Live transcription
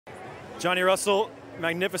Johnny Russell,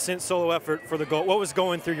 magnificent solo effort for the goal. What was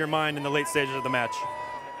going through your mind in the late stages of the match?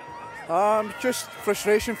 Just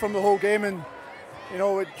frustration from the whole game, and we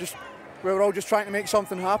were all just trying to make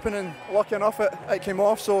something happen, and lucky enough it came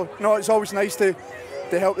off. So it's always nice to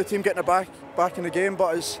help the team get back in the game,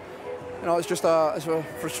 but it's just a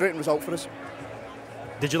frustrating result for us.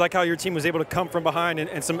 Did you like how your team was able to come from behind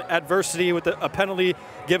and some adversity with a penalty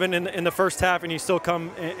given in the first half, and you still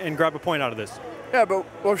come and grab a point out of this? Yeah, but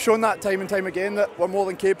we've shown that time and time again that we're more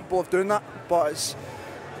than capable of doing that. But it's,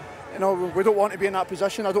 we don't want to be in that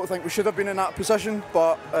position. I don't think we should have been in that position.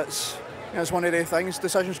 But it's one of the things.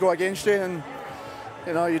 Decisions go against you, and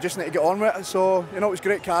you just need to get on with it. So it was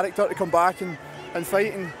great character to come back and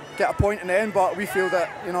fight and get a point in the end. But we feel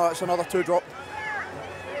that it's another 2 dropped.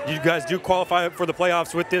 You guys do qualify for the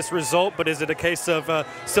playoffs with this result, but is it a case of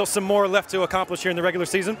still some more left to accomplish here in the regular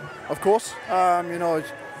season? Of course.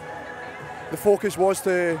 The focus was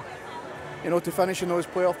to finish in those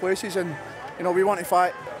playoff places, and we want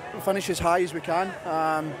to finish as high as we can.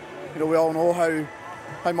 We all know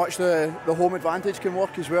how much the home advantage can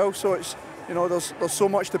work as well. So it's there's so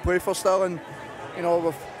much to play for still, and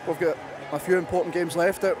we've got a few important games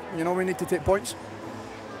left that we need to take points.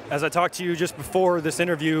 As I talked to you just before this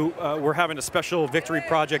interview, we're having a special Victory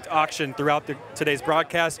Project auction throughout today's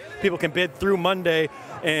broadcast. People can bid through Monday,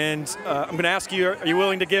 and I'm going to ask you, are you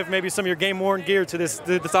willing to give maybe some of your game-worn gear to this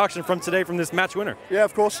auction from today, from this match winner? Yeah,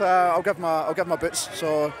 of course. I'll give my boots.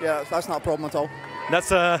 So yeah, that's not a problem at all.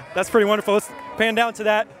 That's pretty wonderful. Let's pan down to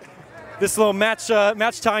that. This little match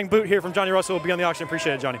tying boot here from Johnny Russell will be on the auction.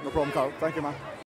 Appreciate it, Johnny. No problem, Carl. Thank you, man.